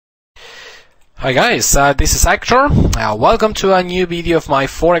Hi guys, this is Sec3. Welcome to a new video of my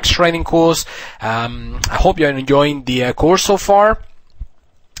forex trading course. I hope you're enjoying the course so far.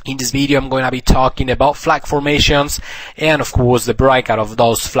 In this video I'm going to be talking about flag formations and of course the breakout of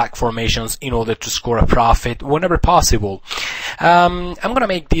those flag formations in order to score a profit whenever possible. I'm going to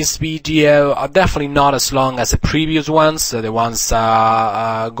make this video definitely not as long as the previous ones, the ones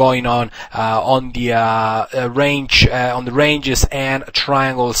going on the range, on the ranges and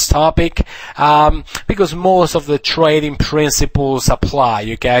triangles topic, because most of the trading principles apply.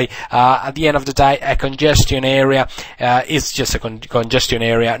 Okay, at the end of the day, a congestion area is just a congestion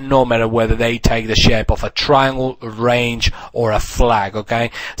area, no matter whether they take the shape of a triangle, range or a flag.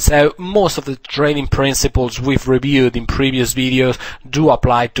 Okay, so most of the trading principles we've reviewed in previous videos do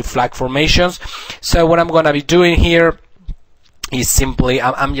apply to flag formations. So what I'm going to be doing here is simply,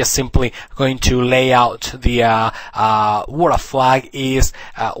 I'm just simply going to lay out the what a flag is,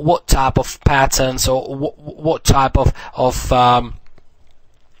 what type of patterns or what type of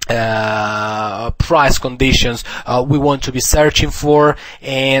price conditions we want to be searching for,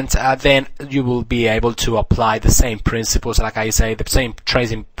 and then you will be able to apply the same principles, like I say, the same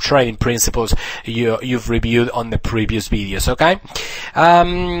trading principles you've reviewed on the previous videos. Okay,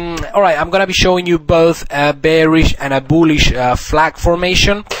 alright, I'm gonna be showing you both a bearish and a bullish flag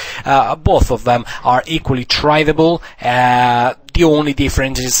formation. Both of them are equally tradable. The only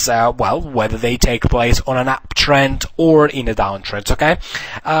difference is, well, whether they take place on an uptrend or in a downtrend. Okay,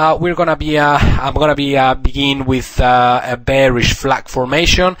 we're gonna be, I'm gonna be begin with a bearish flag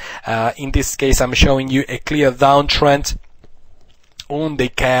formation. In this case, I'm showing you a clear downtrend on the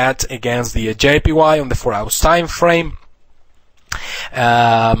CAD against the JPY on the 4-hour time frame.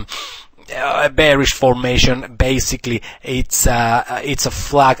 A bearish formation, basically it's a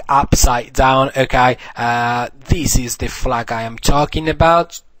flag upside down. Okay, this is the flag I am talking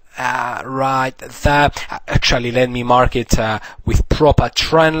about, right there. Actually, let me mark it with proper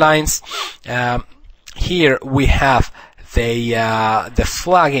trend lines. Here we have the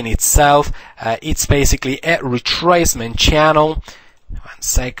flag in itself. It's basically a retracement channel. 1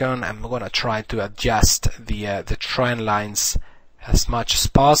 second, I'm gonna try to adjust the trend lines as much as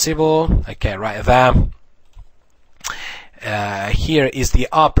possible. Okay, right there. Here is the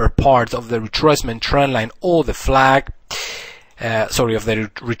upper part of the retracement trend line or the flag, sorry, of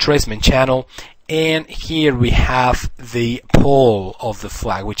the retracement channel, and here we have the pole of the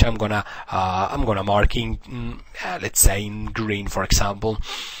flag, which I'm gonna mark in, let's say in green, for example.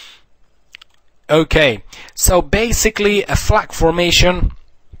 Okay, so basically a flag formation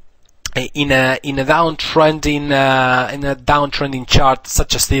in a downtrending chart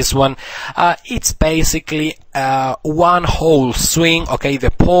such as this one, it's basically one whole swing. Okay,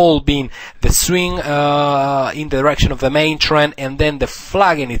 the pole being the swing in the direction of the main trend, and then the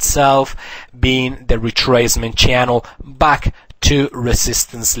flag in itself being the retracement channel back to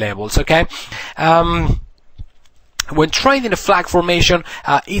resistance levels. Okay, when trading a flag formation,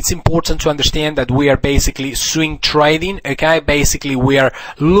 it's important to understand that we are basically swing trading. Okay, basically we are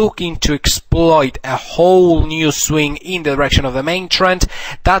looking to exploit a whole new swing in the direction of the main trend.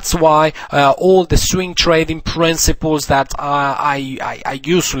 That's why all the swing trading principles that I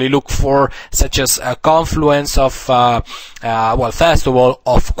usually look for, such as a confluence of well, first of all,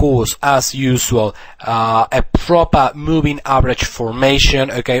 of course, as usual, a proper moving average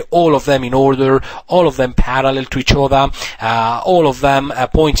formation. Okay, all of them in order, all of them parallel to each other, all of them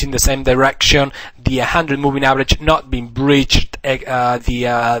point in the same direction, the 100 moving average not being breached,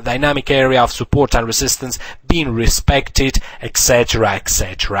 the dynamic area of support and resistance being respected, etc.,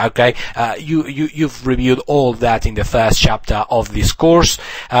 etc. Okay, you've reviewed all that in the first chapter of this course.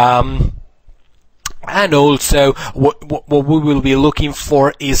 And also, what we will be looking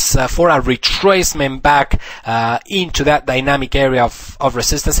for is for a retracement back into that dynamic area of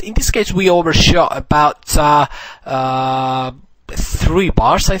resistance. In this case, we overshot about 3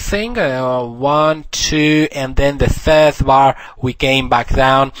 bars, I think, 1, 2, and then the third bar we came back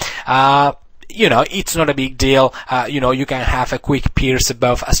down. You know, it's not a big deal. You know, you can have a quick pierce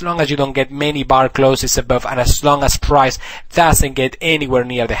above, as long as you don't get many bar closes above, and as long as price doesn't get anywhere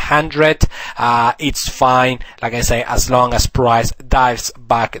near the 100, it's fine. Like I say, as long as price dives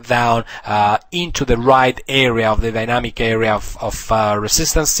back down into the right area of the dynamic area of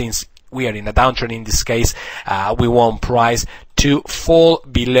resistance. Since we are in a downtrend in this case, we want price to fall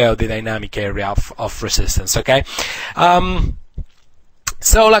below the dynamic area of resistance. Okay.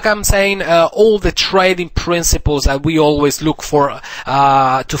 So, like I'm saying, all the trading principles that we always look for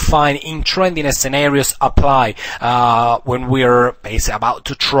to find in trending scenarios apply when we're basically about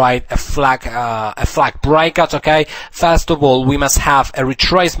to trade a flag breakout. Okay, first of all, we must have a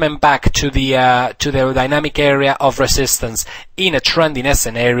retracement back to the dynamic area of resistance in a trending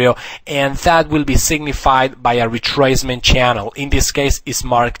scenario, and that will be signified by a retracement channel. In this case, is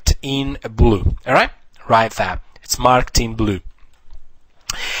marked in blue. All right, right there, it's marked in blue.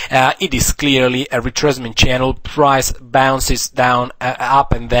 It is clearly a retracement channel. Price bounces down,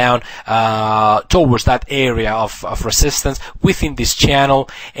 up and down towards that area of resistance within this channel,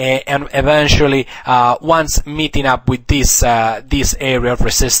 and eventually, once meeting up with this area of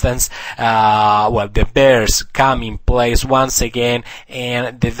resistance, well, the bears come in place once again,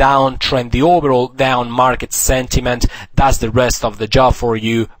 and the downtrend, the overall down market sentiment, does the rest of the job for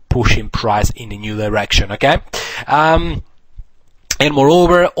you, pushing price in a new direction. Okay. And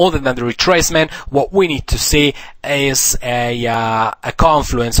moreover, other than the retracement, what we need to see is a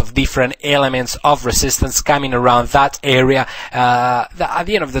confluence of different elements of resistance coming around that area, that at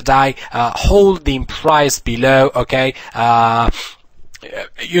the end of the day, holding price below, okay,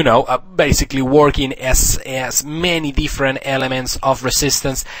 basically working as many different elements of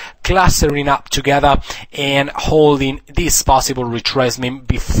resistance clustering up together and holding this possible retracement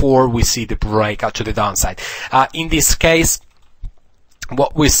before we see the breakout to the downside. In this case,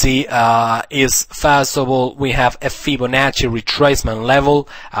 what we see is, first of all, we have a Fibonacci retracement level,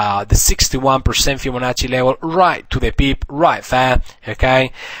 the 61% Fibonacci level, right to the pip, right there.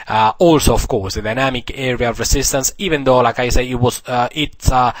 Okay. Also, of course, the dynamic area of resistance, even though, like I say, it was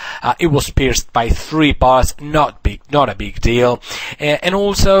pierced by 3 bars, not a big deal. And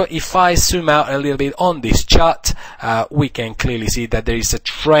also, if I zoom out a little bit on this chart, we can clearly see that there is a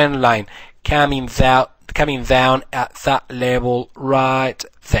trend line coming down at that level right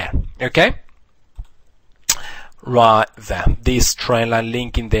there. Okay, right there, this trend line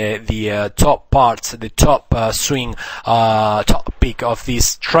linking the top parts, the top swing, top peak of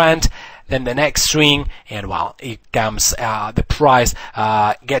this trend. Then the next swing, and well, it comes, the price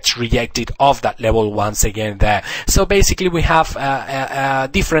gets rejected off that level once again there. So basically, we have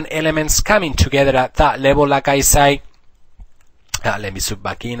different elements coming together at that level, like I say. Let me zoom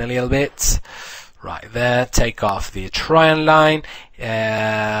back in a little bit. Right there, take off the trend line,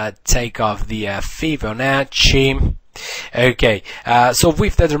 take off the Fibonacci. Okay, so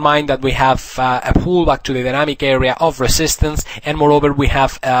we've determined that we have a pullback to the dynamic area of resistance, and moreover we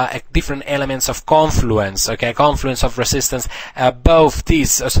have different elements of confluence. Okay, confluence of resistance above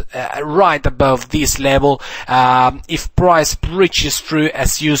this, right above this level. If price breaches through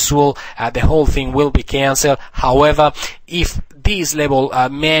as usual, the whole thing will be cancelled. However, if this level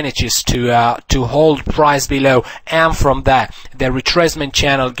manages to hold price below, and from that the retracement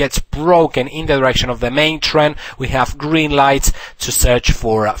channel gets broken in the direction of the main trend, we have green lights to search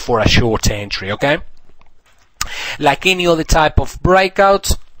for a short entry. Okay, like any other type of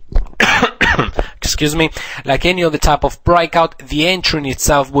breakout. Excuse me. Like any other type of breakout, the entry in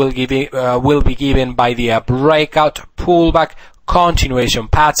itself will be given by the breakout, pullback, continuation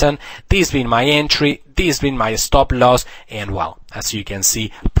pattern. This being my entry, this being my stop loss, and well, as you can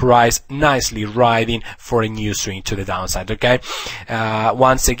see, price nicely riding for a new swing to the downside. Okay,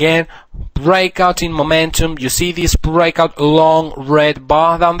 once again, breakout in momentum. You see this breakout, long red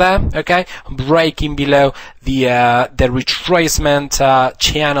bar down there. Okay, breaking below the retracement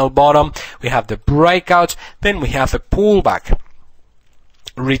channel bottom. We have the breakout, then we have a pullback,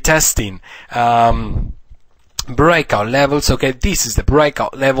 retesting breakout levels. Okay, this is the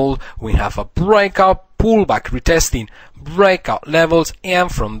breakout level. We have a breakout, pullback, retesting breakout levels,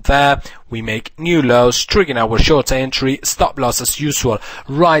 and from there we make new lows, triggering our short entry, stop loss as usual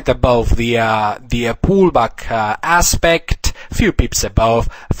right above the pullback aspect, few pips above,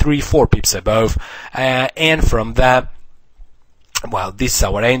 3-4 pips above, and from there, well, this is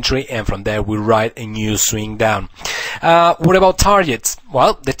our entry, and from there we ride a new swing down. What about targets?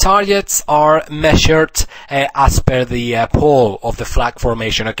 Well, the targets are measured as per the pole of the flag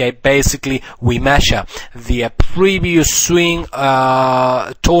formation. Okay, basically we measure the previous swing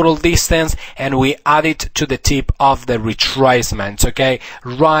total distance, and we add it to the tip of the retracement. Okay,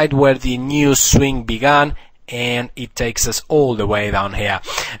 right where the new swing began, and it takes us all the way down here.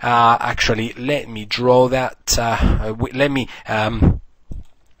 Actually, let me draw that. Let me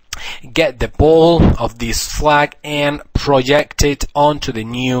get the ball of this flag and project it onto the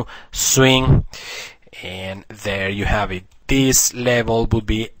new swing, and there you have it. This level would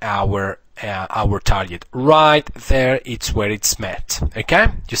be our our target. Right there, it's where it's met. Okay,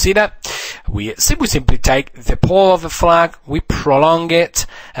 you see that? We simply take the pole of the flag, we prolong it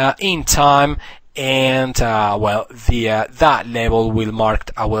in time, and well, that level will mark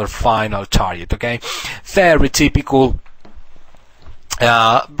our final target. Okay, very typical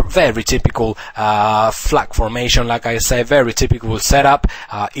flag formation, like I say, very typical setup.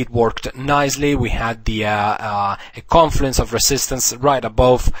 It worked nicely. We had the a confluence of resistance right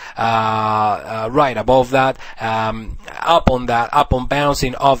above that. Up on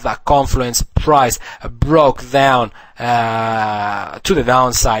bouncing of that confluence, price broke down to the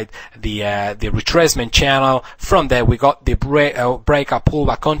downside the retracement channel. From there we got the breakout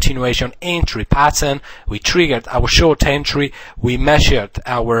pullback continuation entry pattern. We triggered our short entry. We measured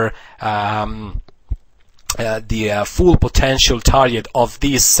our the full potential target of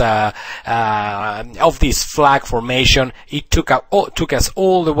this flag formation. It took us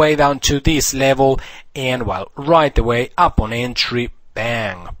all the way down to this level, and well, right away up on entry,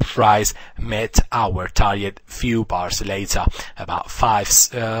 bang, price met our target few bars later, about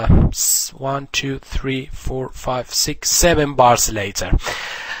 7 bars later.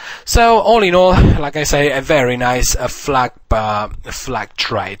 So all in all, like I say, a very nice flag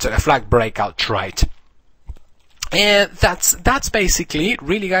trade, a flag breakout trade. And that's basically it,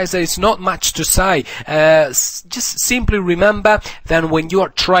 really, guys. There is not much to say. Just simply remember that when you are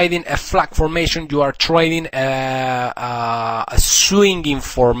trading a flag formation, you are trading a swinging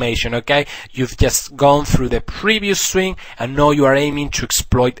formation. Okay, you've just gone through the previous swing, and now you are aiming to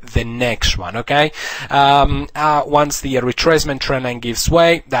exploit the next one. Okay, once the retracement trend line gives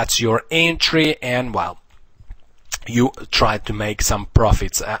way, that's your entry, and well, you try to make some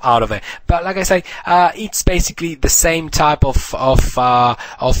profits out of it. But like I say, it's basically the same type of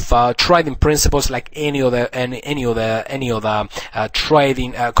trading principles like any other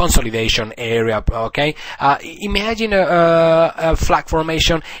trading consolidation area. Okay, imagine a flag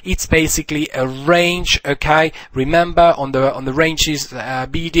formation. It's basically a range. Okay, remember on the ranges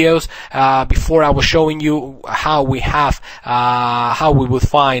videos before, I was showing you how we would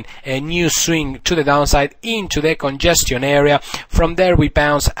find a new swing to the downside into the congestion area. From there we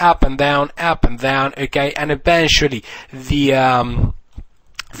bounce up and down, okay, and eventually the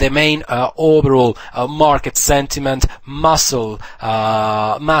main overall market sentiment muscles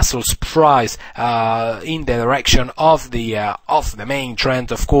price in the direction of the main trend,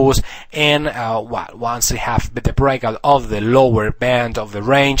 of course, and well, once we have the breakout of the lower band of the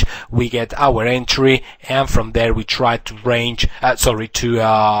range, we get our entry, and from there we try to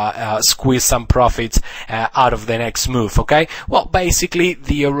squeeze some profits out of the next move. Okay, well, basically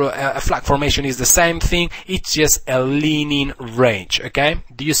the flag formation is the same thing. It's just a leaning range. Okay,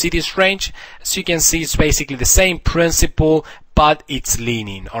 do you see this range? So you can see it's basically the same principle, but it's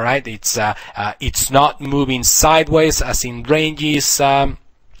leaning. All right, it's not moving sideways as in ranges, as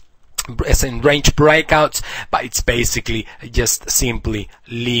in range breakouts, but it's basically just simply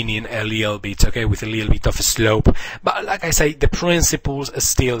leaning a little bit, okay, with a little bit of a slope. But like I say, the principles are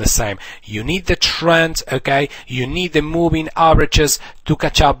still the same. You need the trend, okay, you need the moving averages to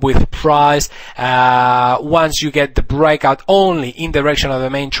catch up with price. Once you get the breakout only in the direction of the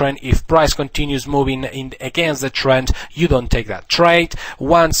main trend, if price continues moving against the trend, you don't take that trade.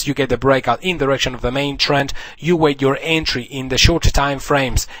 Once you get the breakout in the direction of the main trend, you wait your entry in the shorter time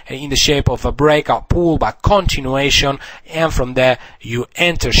frames in the shape of a breakout pullback continuation, and from there you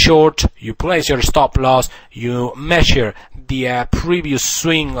enter short, you place your stop loss, you measure the previous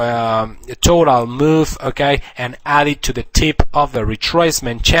swing total move, okay, and add it to the tip of the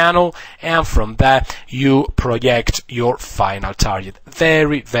retracement channel, and from that you project your final target.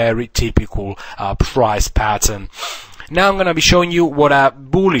 Very, very typical price pattern. Now I'm going to be showing you what a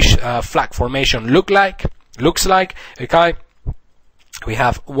bullish flag formation looks like. Okay, we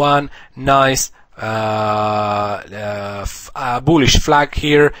have one nice bullish flag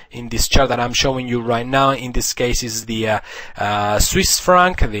here in this chart that I'm showing you right now. In this case is the Swiss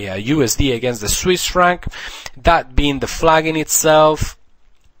franc, the USD against the Swiss franc, that being the flag in itself,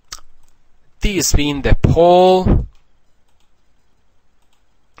 this being the pole.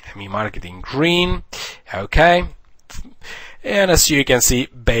 Let me mark it in green. Okay, and as you can see,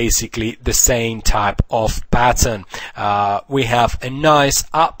 basically the same type of pattern. We have a nice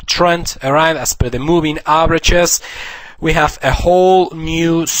uptrend, alright, as per the moving averages. We have a whole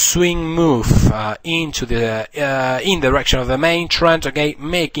new swing move into the in the direction of the main trend, okay,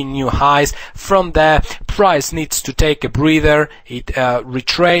 making new highs. From there, price needs to take a breather. It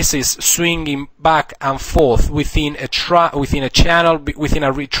retraces, swinging back and forth within a channel, within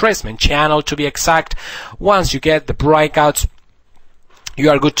a retracement channel to be exact. Once you get the breakouts, you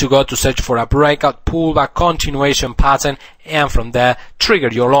are good to go to search for a breakout, pullback, continuation pattern, and from there trigger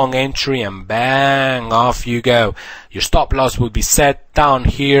your long entry and bang, off you go. Your stop loss will be set down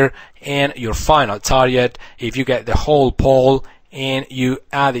here, and your final target, if you get the whole pole and you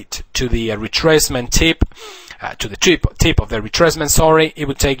add it to the retracement tip, to the tip of the retracement, sorry, it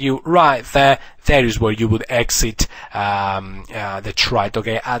will take you right there. There is where you would exit the trade,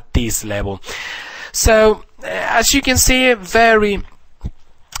 okay, at this level. So as you can see,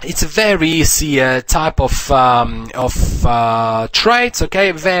 it's a very easy type of trades,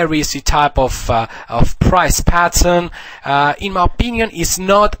 okay, very easy type of price pattern. In my opinion, it's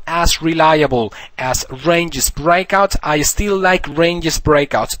not as reliable as ranges breakout. I still like ranges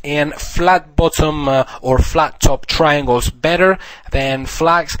breakouts and flat bottom or flat top triangles better than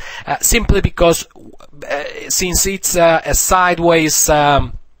flags, simply because since it's a sideways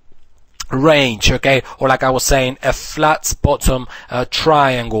range, okay, or like I was saying, a flat bottom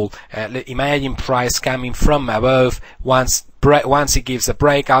triangle. Imagine price coming from above. Once it gives a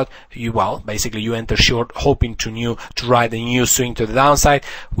breakout, basically you enter short, hoping to ride a new swing to the downside.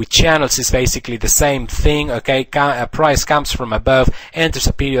 With channels, it's basically the same thing, okay. A price comes from above, enters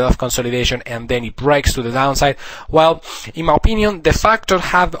a period of consolidation, and then it breaks to the downside. Well, in my opinion, the factor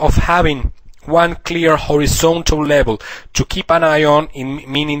of having one clear horizontal level to keep an eye on,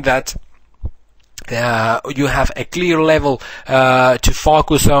 meaning that you have a clear level to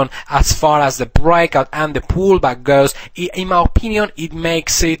focus on as far as the breakout and the pullback goes. In my opinion, it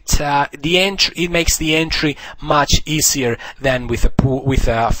makes the entry much easier than with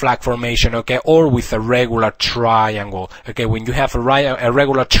a flag formation, okay, or with a regular triangle, okay. When you have a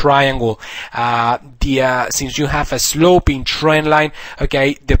regular triangle, since you have a sloping trend line,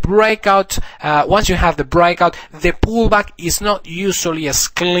 okay, the breakout, once you have the breakout, the pullback is not usually as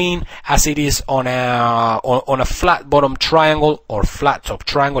clean as it is on a flat bottom triangle or flat top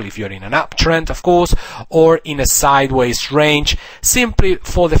triangle if you're in an uptrend, of course, or in a sideways range, simply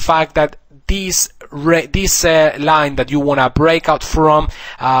for the fact that this line that you want to break out from,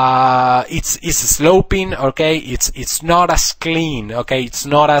 it's sloping, okay. It's not as clean, okay. It's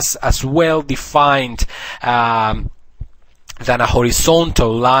not as well defined than a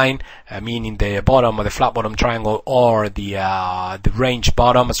horizontal line, meaning the bottom of the flat bottom triangle or the range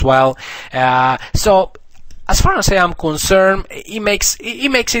bottom as well. So as far as I am concerned, it makes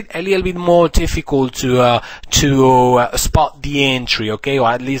it a little bit more difficult to spot the entry, okay, or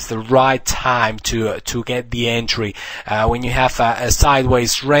at least the right time to get the entry. When you have a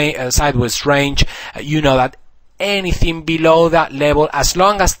sideways range, you know that anything below that level, as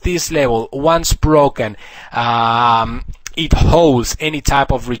long as this level, once broken, it holds any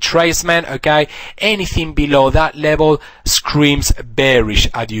type of retracement, okay, anything below that level screams bearish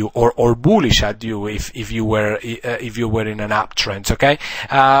at you or bullish at you if you were in an uptrend, okay.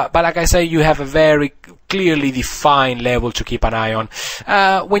 But like I say, you have a very clearly defined level to keep an eye on.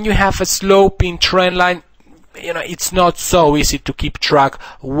 When you have a sloping trend line, it's not so easy to keep track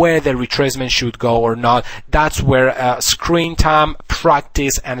where the retracement should go or not. That's where screen time,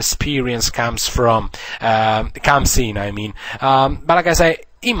 practice, and experience comes in. I mean, but like I say,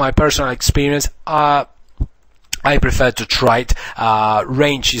 in my personal experience, I prefer to trade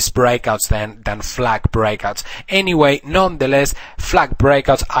ranges breakouts than flag breakouts. Anyway, nonetheless, flag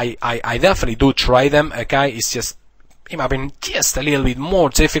breakouts, I definitely do try them. Okay, it's just, it might be just a little bit more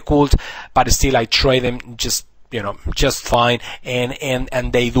difficult, but still I trade them just fine,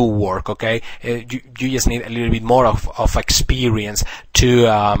 and they do work, okay. You just need a little bit more of experience to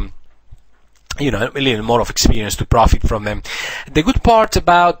a little more of experience to profit from them. The good part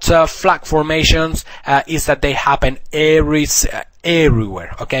about flag formations is that they happen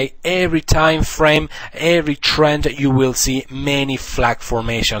everywhere, okay. Every time frame, every trend, you will see many flag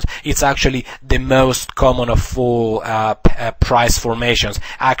formations. It's actually the most common of all price formations.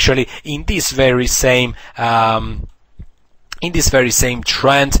 Actually, in this very same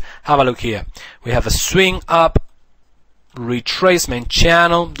trend, have a look here. We have a swing up, retracement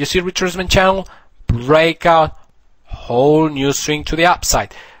channel. You see retracement channel, breakout, whole new swing to the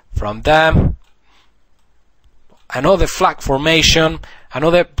upside. From them, another flag formation,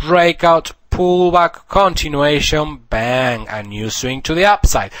 another breakout, pullback, continuation, bang, a new swing to the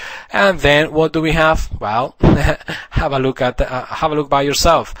upside. And then what do we have? Well, have a look by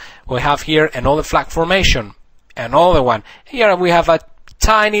yourself. We have here another flag formation, another one. Here we have a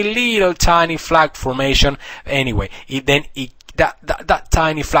tiny flag formation. Anyway, that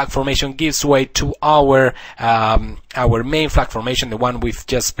tiny flag formation gives way to our main flag formation, the one we've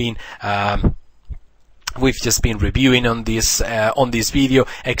just been we've just been reviewing on this video,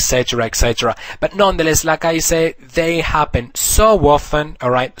 etc., etc. But nonetheless, like I say, they happen so often.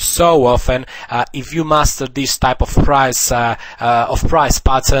 All right, so often. If you master this type of price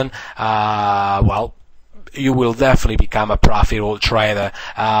pattern, well, you will definitely become a profitable trader.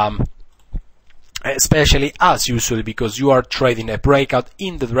 Especially as usual, because you are trading a breakout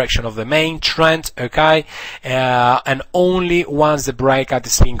in the direction of the main trend, okay, and only once the breakout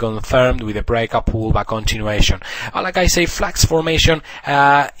is being confirmed with a breakout pullback continuation. Like I say, flags formation,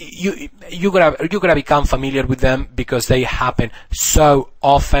 you're gonna become familiar with them because they happen so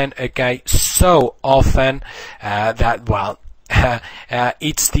often, okay, so often that, well,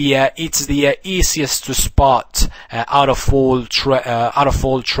 it's the easiest to spot out of all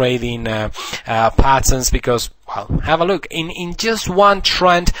trading patterns, because, well, have a look. In just one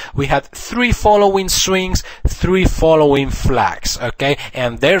trend, we had 3 following swings, 3 following flags, okay,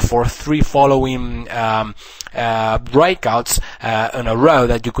 and therefore 3 following breakouts in a row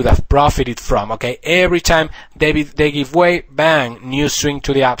that you could have profited from. Okay, every time they give way, bang, new swing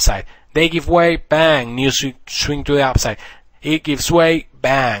to the upside. They give way, bang, new swing to the upside. It gives way,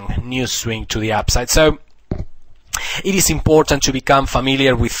 bang, new swing to the upside. So it is important to become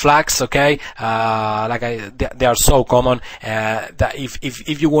familiar with flags, okay? They are so common that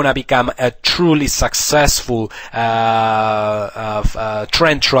if you want to become a truly successful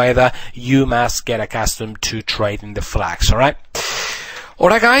trend trader, you must get accustomed to trading the flags. All right.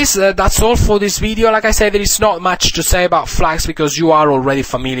 Alright guys, that's all for this video. Like I said, there is not much to say about flags because you are already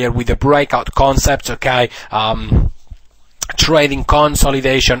familiar with the breakout concept, okay? Trading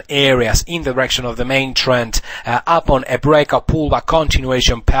consolidation areas in the direction of the main trend upon a breakout pullback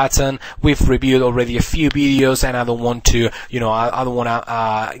continuation pattern. We've reviewed already a few videos, and I don't want to, I don't want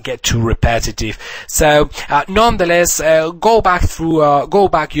to get too repetitive. So nonetheless, go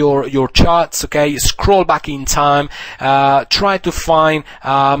back your charts, okay? Scroll back in time, try to find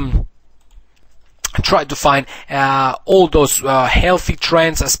all those healthy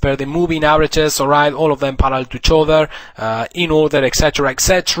trends as per the moving averages, all right, all of them parallel to each other, in order, etc.,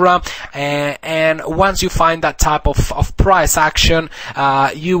 etc. And once you find that type of price action,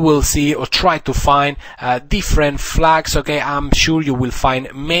 you will see, or try to find different flags, okay? I'm sure you will find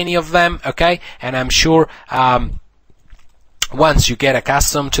many of them, okay? And I'm sure once you get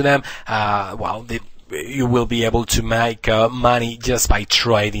accustomed to them, well, you will be able to make money just by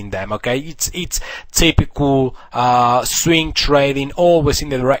trading them, okay? It's typical swing trading, always in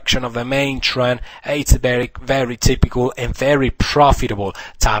the direction of the main trend. It's a very, very typical and very profitable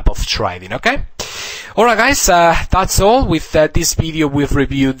type of trading, okay? Alright guys, that's all. With this video, we've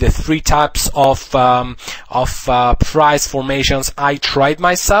reviewed the 3 types of price formations I tried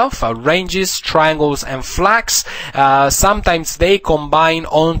myself: ranges, triangles, and flags. Sometimes they combine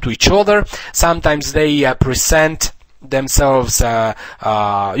onto each other. Sometimes they present themselves, alone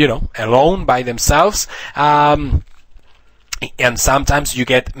by themselves. And sometimes you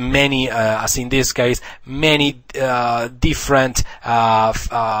get many, as in this case, many different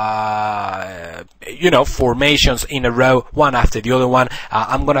formations in a row, one after the other one.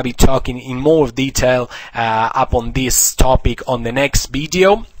 I'm gonna be talking in more detail upon this topic on the next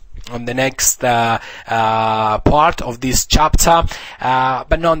video, on the next part of this chapter,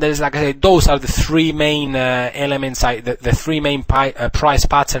 but nonetheless, like I said, those are the 3 main elements, the 3 main price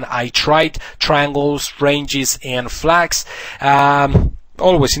pattern I tried: triangles, ranges, and flags.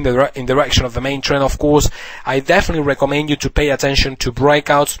 Always in the direction of the main trend, of course. I definitely recommend you to pay attention to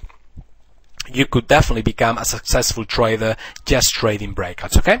breakouts. You could definitely become a successful trader just trading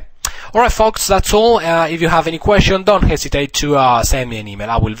breakouts, okay? Alright folks, that's all. If you have any question, don't hesitate to send me an email.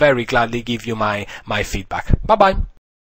 I will very gladly give you my feedback. Bye bye.